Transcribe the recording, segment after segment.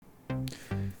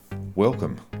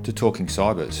Welcome to Talking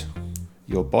Cybers,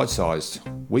 your bite-sized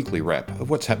weekly wrap of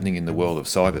what's happening in the world of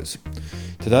cybers.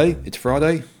 Today, it's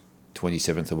Friday,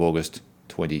 27th of August,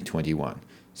 2021.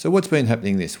 So what's been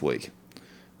happening this week?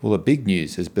 Well, the big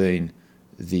news has been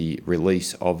the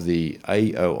release of the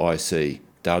AOIC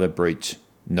Data Breach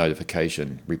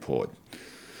Notification Report.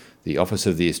 The Office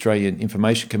of the Australian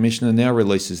Information Commissioner now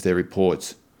releases their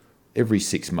reports every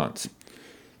 6 months.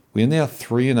 We are now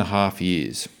 3.5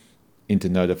 years into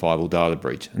Notifiable Data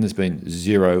Breach, and there's been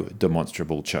zero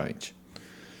demonstrable change.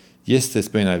 Yes, there's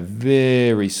been a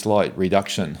very slight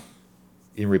reduction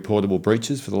in reportable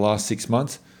breaches for the last 6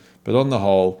 months, but on the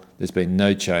whole, there's been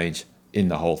no change in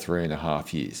the whole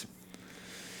 3.5 years.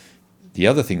 The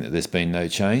other thing that there's been no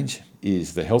change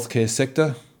is the healthcare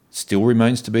sector still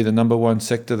remains to be the number one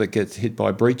sector that gets hit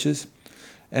by breaches,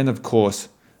 and of course,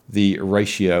 the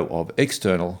ratio of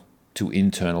external to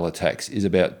internal attacks is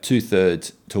about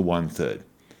 2/3 to 1/3.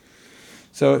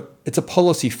 So it's a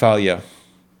policy failure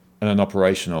and an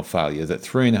operational failure that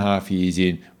 3.5 years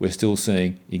in, we're still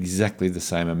seeing exactly the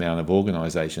same amount of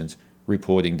organisations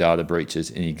reporting data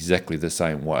breaches in exactly the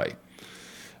same way.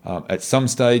 At some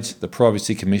stage, the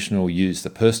Privacy Commissioner will use the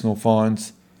personal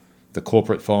fines, the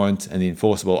corporate fines and the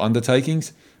enforceable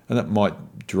undertakings, and it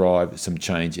might drive some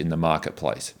change in the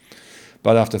marketplace.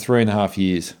 But after 3.5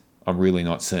 years, I'm really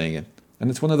not seeing it.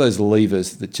 And it's one of those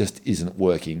levers that just isn't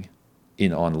working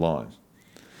in online.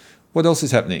 What else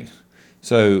is happening?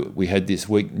 So we had this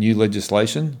week new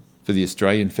legislation for the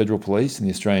Australian Federal Police and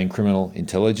the Australian Criminal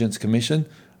Intelligence Commission,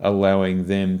 allowing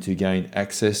them to gain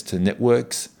access to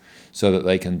networks so that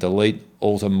they can delete,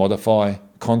 alter, modify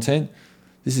content.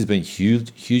 This has been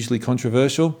hugely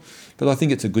controversial, but I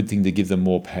think it's a good thing to give them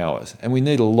more powers. And we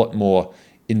need a lot more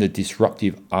in the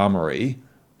disruptive armoury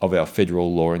of our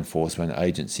federal law enforcement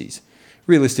agencies.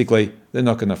 Realistically, they're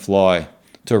not going to fly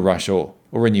to Russia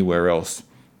or anywhere else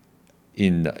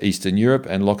in Eastern Europe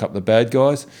and lock up the bad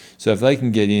guys. So if they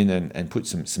can get in and put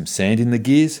some sand in the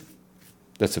gears,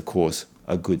 that's of course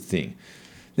a good thing.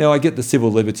 Now, I get the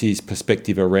civil liberties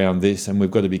perspective around this, and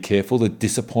we've got to be careful. The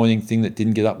disappointing thing that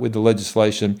didn't get up with the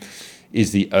legislation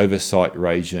is the oversight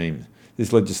regime.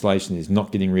 This legislation is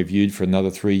not getting reviewed for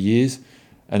another 3 years,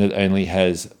 and it only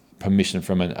has permission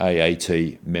from an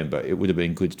AAT member. It would have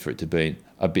been good for it to be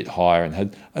a bit higher and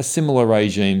had a similar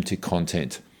regime to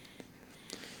content.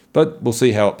 But we'll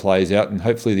see how it plays out, and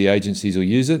hopefully the agencies will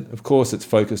use it. Of course, it's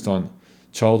focused on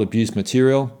child abuse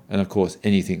material, and of course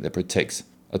anything that protects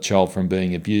a child from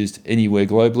being abused anywhere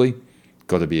globally,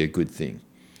 got to be a good thing.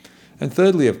 And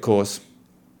thirdly, of course,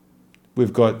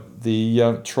 we've got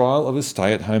the trial of a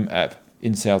stay-at-home app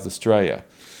in South Australia.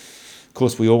 Of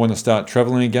course, we all want to start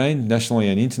travelling again, nationally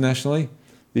and internationally.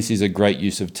 This is a great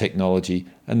use of technology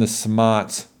and the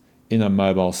smarts in a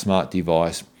mobile smart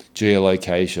device,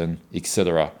 geolocation,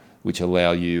 etc., which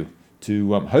allow you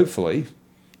to hopefully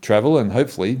travel and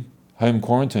hopefully home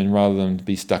quarantine rather than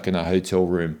be stuck in a hotel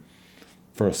room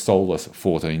for a soulless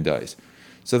 14 days.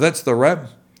 So that's the wrap.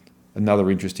 Another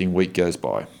interesting week goes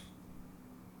by.